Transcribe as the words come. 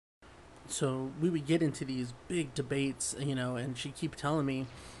So we would get into these big debates, and she keep telling me,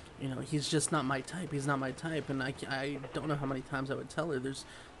 he's just not my type. He's not my type, and I don't know how many times I would tell her there's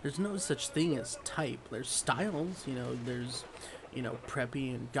no such thing as type. There's styles, there's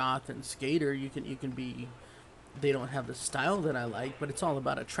preppy and goth and skater. You can be. They don't have the style that I like, but it's all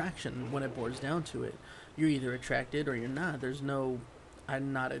about attraction when it boils down to it. You're either attracted or you're not. There's no,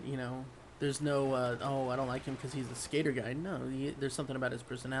 I'm not a, there's no, oh, I don't like him because he's a skater guy. No, there's something about his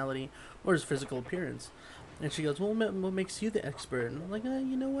personality or his physical appearance. And she goes, well, what makes you the expert? And I'm like,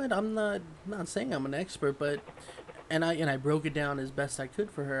 you know what? I'm not saying I'm an expert, but and I broke it down as best I could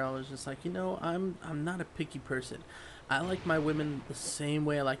for her. I was just like, I'm not a picky person. I like my women the same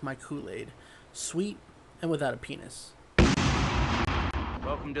way I like my Kool-Aid, sweet and without a penis.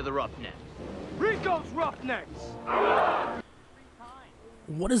 Welcome to the Roughnecks. Rico's Roughnecks!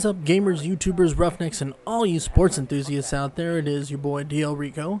 What is up, gamers, YouTubers, Roughnecks, and all you sports enthusiasts out there? It is your boy DL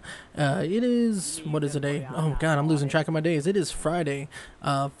Rico. It is, what is the day? Oh god, I'm losing track of my days. It is Friday.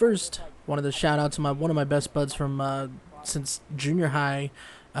 First, wanted to shout out to one of my best buds from since junior high.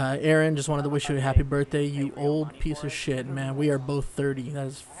 Aaron, just wanted to wish you a happy birthday, you old piece of shit, man. We are both 30. That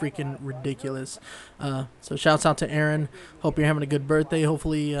is freaking ridiculous. So shouts out to Aaron. Hope you're having a good birthday.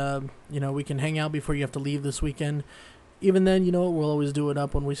 Hopefully, we can hang out before you have to leave this weekend. Even then, we'll always do it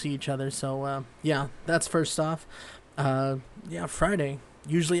up when we see each other. So, yeah, that's first off. Yeah, Friday.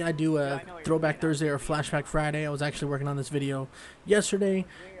 Usually I do a Throwback Thursday or Flashback Friday. I was actually working on this video yesterday.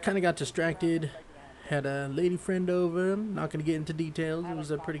 Kind of got distracted. Had a lady friend over. I'm not going to get into details. It was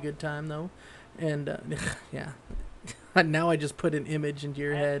a pretty good time, though. And, yeah. Now I just put an image into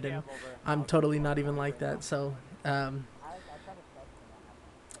your head, and I'm totally not even like that. So, I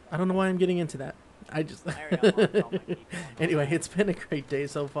don't know why I'm getting into that. I just anyway, it's been a great day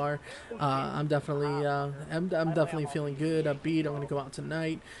so far. I'm definitely feeling good, upbeat. I'm gonna go out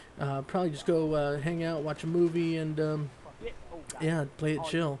tonight. Probably just go hang out, watch a movie, and yeah, play it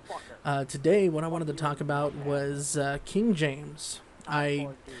chill. Today, what I wanted to talk about was King James.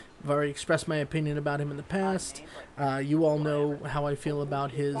 I've already expressed my opinion about him in the past. You all know how I feel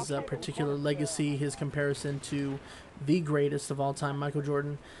about his particular legacy, his comparison to the greatest of all time, Michael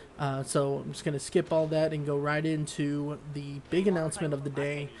Jordan. So I'm just going to skip all that and go right into the big announcement of the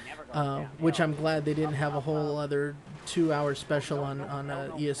day, which I'm glad they didn't have a whole other 2-hour special on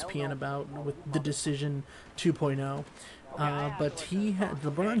ESPN about with the decision 2.0. But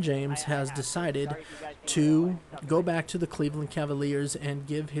LeBron James has decided to go back to the Cleveland Cavaliers and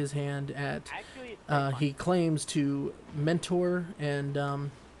give his hand at, he claims to mentor and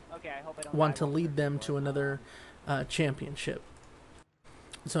want to lead them to another championship.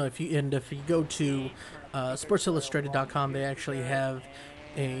 So if you go to SportsIllustrated.com, they actually have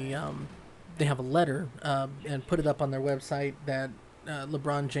a letter and put it up on their website that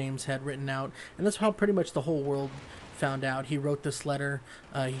LeBron James had written out, and that's how pretty much the whole world found out. He wrote this letter.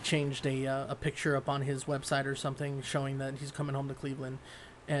 He changed a picture up on his website or something showing that he's coming home to Cleveland,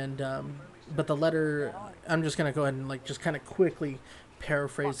 and but the letter, I'm just gonna go ahead and just kind of quickly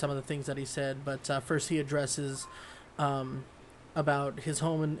paraphrase some of the things that he said. But first, he addresses about his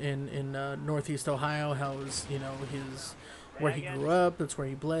home in Northeast Ohio, how it was, his where he grew up. That's where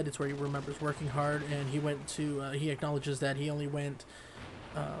he bled. It's where he remembers working hard. And he went to. He acknowledges that he only went,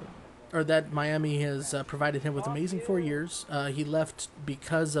 or that Miami has provided him with amazing 4 years. He left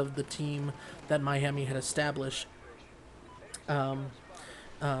because of the team that Miami had established. Nothing.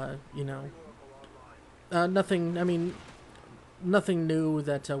 I mean, nothing new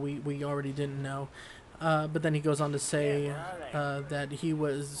that we already didn't know. But then he goes on to say that he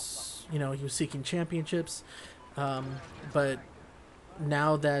was seeking championships, but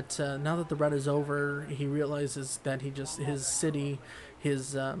now that the run is over, he realizes that his city,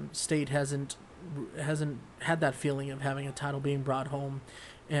 his state hasn't had that feeling of having a title being brought home,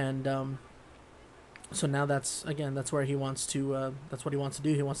 and so now that's where he wants to that's what he wants to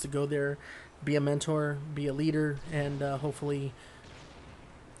do. He wants to go there, be a mentor, be a leader, and hopefully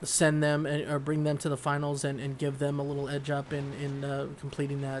send them or bring them to the finals and give them a little edge up in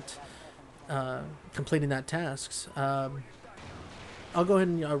completing that tasks. I'll go ahead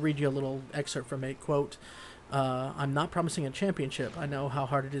and read you a little excerpt from it. Quote, I'm not promising a championship. I know how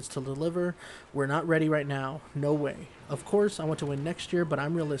hard it is to deliver. We're not ready right now. No way. Of course, I want to win next year, but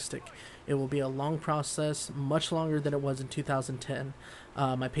I'm realistic. It will be a long process, much longer than it was in 2010.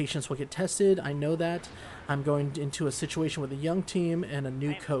 My patience will get tested. I know that. I'm going into a situation with a young team and a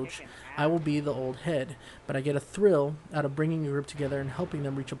new coach. I will be the old head, but I get a thrill out of bringing a group together and helping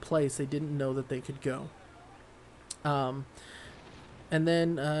them reach a place they didn't know that they could go. And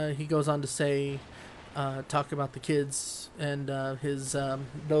then he goes on to say, talk about the kids and his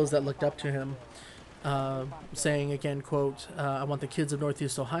those that looked up to him, saying again, quote, I want the kids of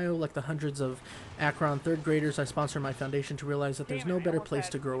Northeast Ohio, like the hundreds of Akron third graders I sponsor in my foundation, to realize that there's no better place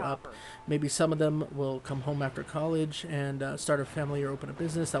to grow up. Maybe some of them will come home after college and start a family or open a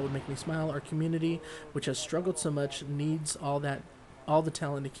business. That would make me smile. Our community, which has struggled so much, needs all the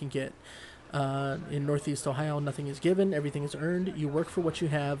talent it can get. In Northeast Ohio, nothing is given, everything is earned. You work for what you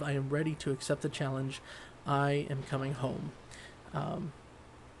have. I am ready to accept the challenge. I am coming home.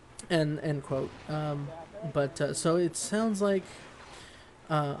 And end quote. But so it sounds like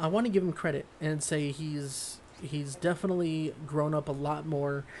I want to give him credit and say he's definitely grown up a lot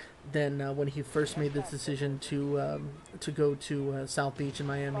more than when he first made this decision to go to South Beach in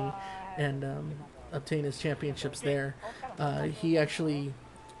Miami and obtain his championships there. He actually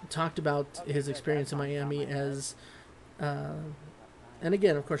talked about his experience in Miami as, and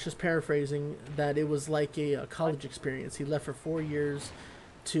again, of course, just paraphrasing, that it was like a college experience. He left for 4 years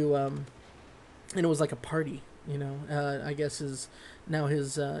to, and it was like a party, you know. I guess his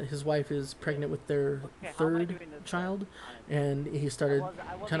wife is pregnant with their third child, and he started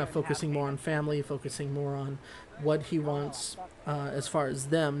kind of focusing more on family, focusing more on what he wants as far as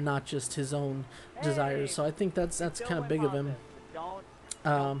them, not just his own desires. So I think that's kind of big of him.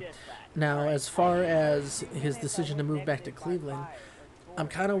 Now, as far as his decision to move back to Cleveland, I'm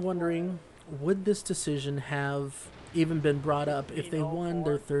kind of wondering, would this decision have even been brought up if they won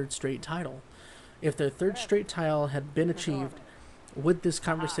their third straight title? If their third straight title had been achieved, would this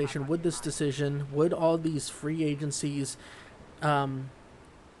conversation, would this decision, would all these free agencies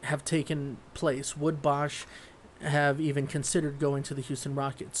have taken place? Would Bosch have even considered going to the Houston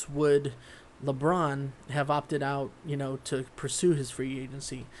Rockets? Would LeBron have opted out, you know, to pursue his free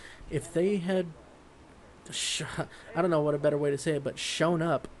agency? If they had, I don't know what a better way to say it, but shown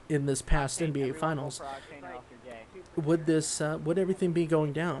up in this past NBA Finals, would everything be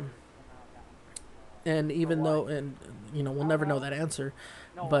going down? And even though, and you know, we'll never know that answer,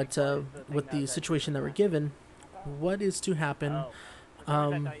 but with the situation that we're given, what is to happen?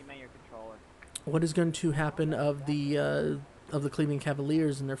 What is going to happen of the Cleveland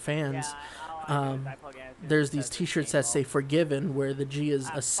Cavaliers and their fans? There's these T-shirts that say "Forgiven," where the G is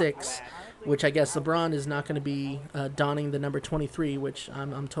a 6, which I guess LeBron is not going to be donning the number 23, which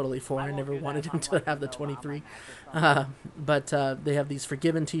I'm totally for. I never wanted him to have the 23, but they have these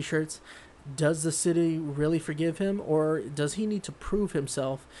 "Forgiven" T-shirts. Does the city really forgive him, or does he need to prove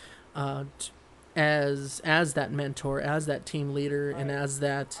himself as that mentor, as that team leader, and as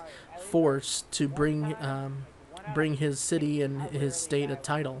that force to bring his city and his state a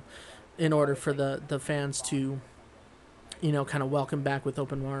title, in order for the fans to, you know, kind of welcome back with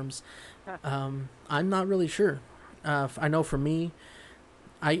open arms? I'm not really sure. I know for me,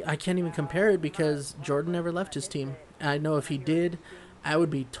 I can't even compare it because Jordan never left his team. I know if he did, I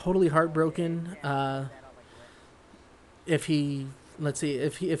would be totally heartbroken. If he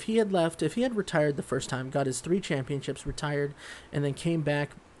had left, if he had retired the first time, got his 3 championships, retired, and then came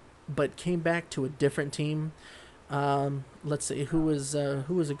back to a different team. Let's say who was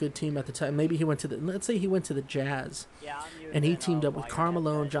a good team at the time. Maybe he went to the Jazz, and he teamed up with Karl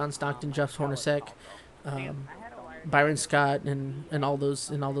Malone, John Stockton, Jeff Hornacek, Byron Scott, and all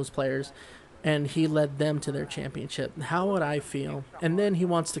those players, and he led them to their championship. How would I feel? And then he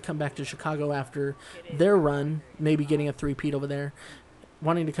wants to come back to Chicago after their run, maybe getting a three-peat over there,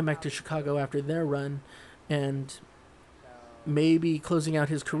 wanting to come back to Chicago after their run, and maybe closing out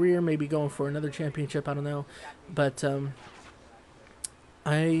his career, maybe going for another championship. I don't know, but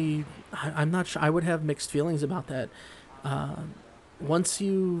I'm not sure. I would have mixed feelings about that. Once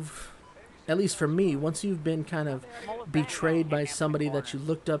you've, at least for me, once you've been kind of betrayed by somebody that you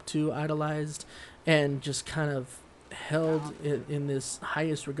looked up to, idolized, and just kind of held in this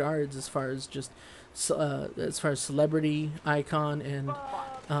highest regards as far as just as far as celebrity icon and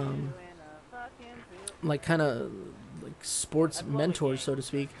like kind of like sports mentor, so to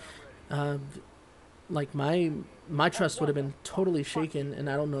speak, like my trust would have been totally shaken, and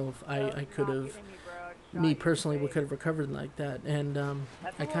I don't know if I could have, me personally, we could have recovered like that. And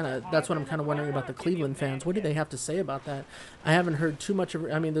that's what I'm kind of wondering about the Cleveland fans. What do they have to say about that? I haven't heard too much of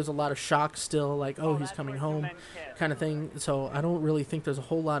it. I mean, there's a lot of shock still, like, oh, he's coming home kind of thing. So I don't really think there's a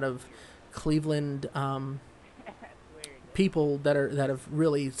whole lot of Cleveland people that have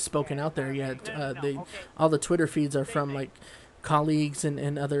really spoken out there yet. All the Twitter feeds are from like colleagues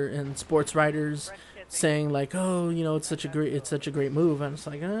and other sports writers saying like, oh, you know, it's such a great move. And it's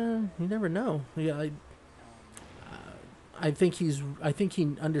like, you never know. Yeah, I think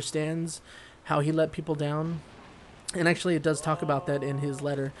he understands how he let people down, And actually, it does talk about that in his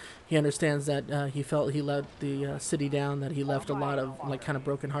letter. He understands that he felt he let the city down, that he left a lot of like kind of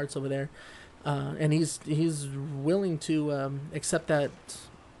broken hearts over there, and he's willing to accept that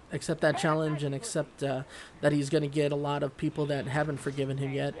challenge and accept that he's going to get a lot of people that haven't forgiven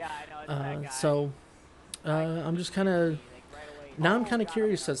him yet. So I'm just kind of now I'm kind of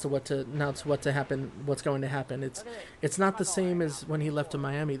curious as to what to happen, what's going to happen. It's not the same as when he left to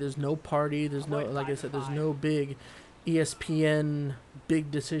Miami. There's no party. There's no, like I said, there's no big ESPN big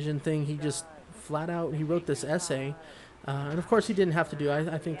decision thing. He just flat out he wrote this essay, and of course he didn't have to do.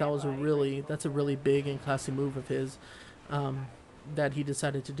 I think that's a really big and classy move of his. That he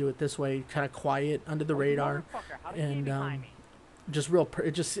decided to do it this way, kind of quiet, under the radar, and just real.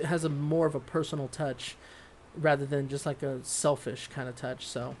 It just has a more of a personal touch, rather than just like a selfish kind of touch.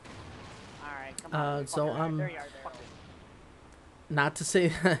 So, so I'm not to say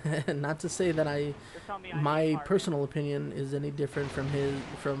that my personal opinion is any different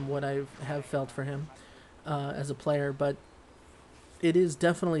from what I have felt for him as a player, but it is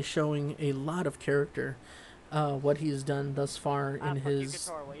definitely showing a lot of character. What he's done thus far in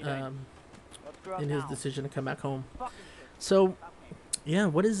his decision to come back home. So, yeah,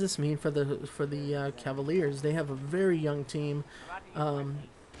 what does this mean for the Cavaliers? They have a very young team.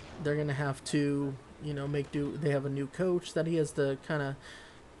 They're gonna have to, make do. They have a new coach that he has to kind of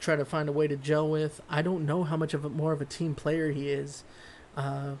try to find a way to gel with. I don't know how much more of a team player he is.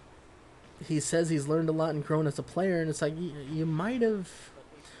 He says he's learned a lot and grown as a player, and it's like you might have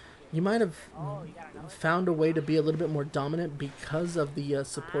found a way to be a little bit more dominant because of the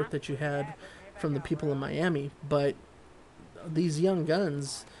support that you had from the people in Miami. But these young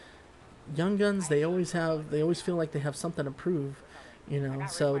guns, they always feel like they have something to prove,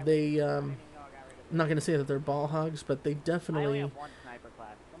 So they, I'm not gonna say that they're ball hogs, but they definitely.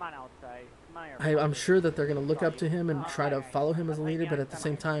 I'm sure that they're gonna look up to him and try to follow him as a leader, but at the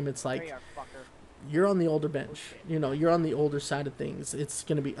same time, it's like. You're on the older bench, you're on the older side of things. It's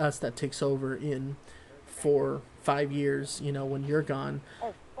going to be us that takes over in 4-5 years, when you're gone.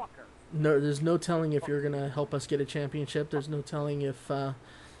 No, there's no telling if you're going to help us get a championship. There's no telling if we're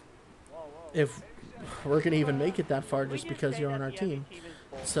going to even make it that far just because you're on our team.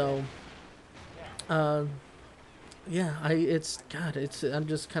 So, yeah, I'm just kind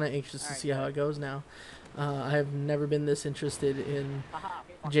of anxious to see how it goes now. I have never been this interested in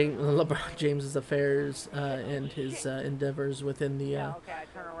LeBron James's affairs and his endeavors within the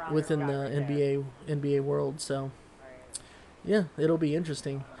NBA world. So, yeah, it'll be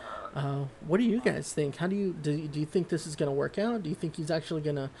interesting. What do you guys think? How do you think this is going to work out? Do you think he's actually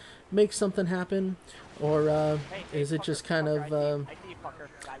going to make something happen, or is it just kind of?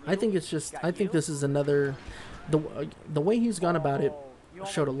 I think this is another. The way he's gone about it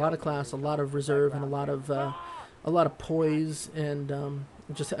showed a lot of class, a lot of reserve, and a lot of poise, and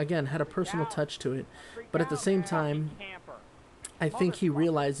just again had a personal touch to it. But at the same time, I think he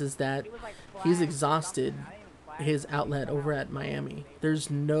realizes that he's exhausted his outlet over at Miami. There's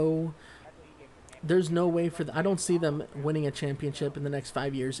no way I don't see them winning a championship in the next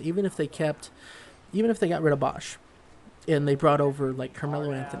 5 years, even if they got rid of Bosch and they brought over like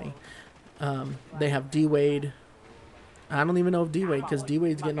Carmelo Anthony. They have D-Wade. I don't even know if D-Wade, because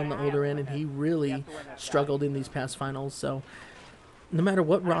D-Wade's getting on the older end, and he really struggled in these past finals. So no matter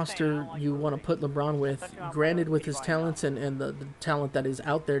what roster you want to put LeBron with, granted with his talents and the talent that is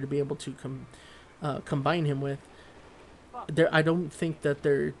out there to be able to combine him with, I don't think that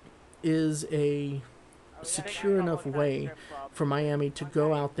there is a secure enough way for Miami to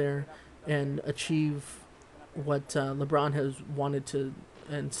go out there and achieve what LeBron has wanted to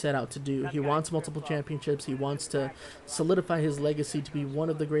and set out to do. He wants multiple championships. He wants to solidify his legacy to be one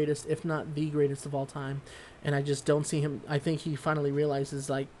of the greatest, if not the greatest of all time. And I just don't see him. I think he finally realizes,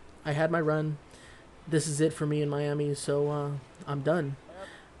 like, I had my run. This is it for me in Miami, so I'm done.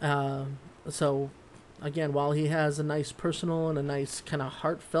 So, again, while he has a nice personal and a nice kind of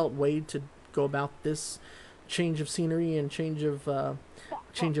heartfelt way to go about this change of scenery and change of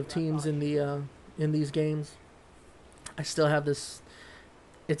teams in these games, I still have this.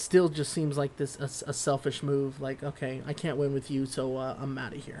 It still just seems like a selfish move. Like, okay, I can't win with you, so I'm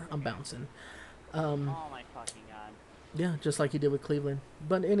out of here. I'm bouncing. Oh my fucking god. Yeah, just like he did with Cleveland.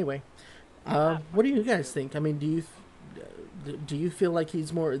 But anyway, what do you guys think? I mean, do you feel like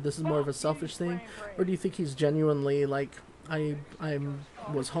this is more of a selfish thing, or do you think he's genuinely like, I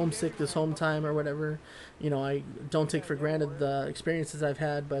was homesick this home time or whatever? I don't take for granted the experiences I've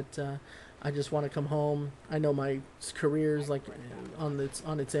had, but I just want to come home. I know my career's like on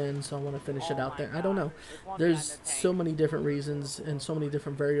its end, so I want to finish it out there. I don't know. There's so many different reasons and so many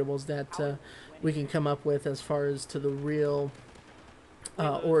different variables that we can come up with as far as to the real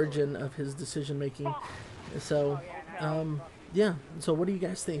origin of his decision making. So, yeah. So, what do you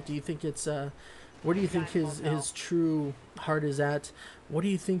guys think? Do you think it's where do you think his true heart is at? What do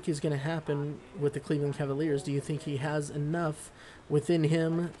you think is going to happen with the Cleveland Cavaliers? Do you think he has enough within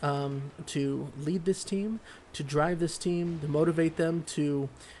him to lead this team, to drive this team, to motivate them, to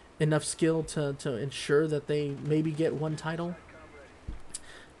enough skill to ensure that they maybe get one title?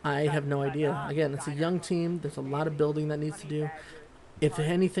 I have no idea. Again, it's a young team. There's a lot of building that needs to do. If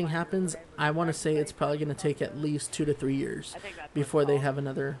anything happens, I want to say it's probably going to take at least 2 to 3 years before they have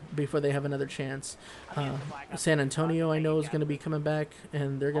another chance. San Antonio, I know, is going to be coming back,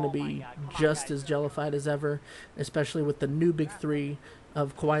 and they're going to be just as jellified as ever, especially with the new big three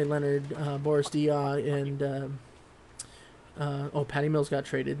of Kawhi Leonard, Boris Diaw, and Patty Mills got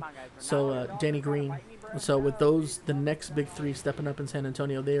traded, so Danny Green. So with those, the next big three stepping up in San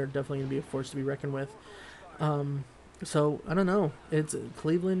Antonio, they are definitely going to be a force to be reckoned with. So I don't know. It's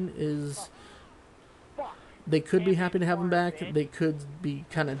Cleveland is. They could be happy to have him back. They could be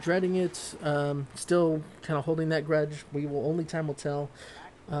kind of dreading it. Still kind of holding that grudge. Only time will tell.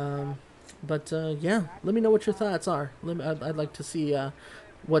 But yeah, let me know what your thoughts are. I'd like to see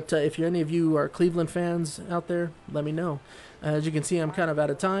what if any of you are Cleveland fans out there. Let me know. As you can see, I'm kind of out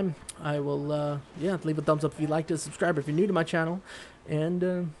of time. I will leave a thumbs up if you liked it. Subscribe if you're new to my channel,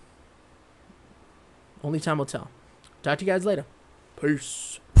 and only time will tell. Talk to you guys later.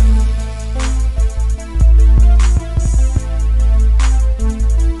 Peace.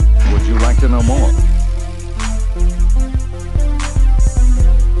 Would you like to know more?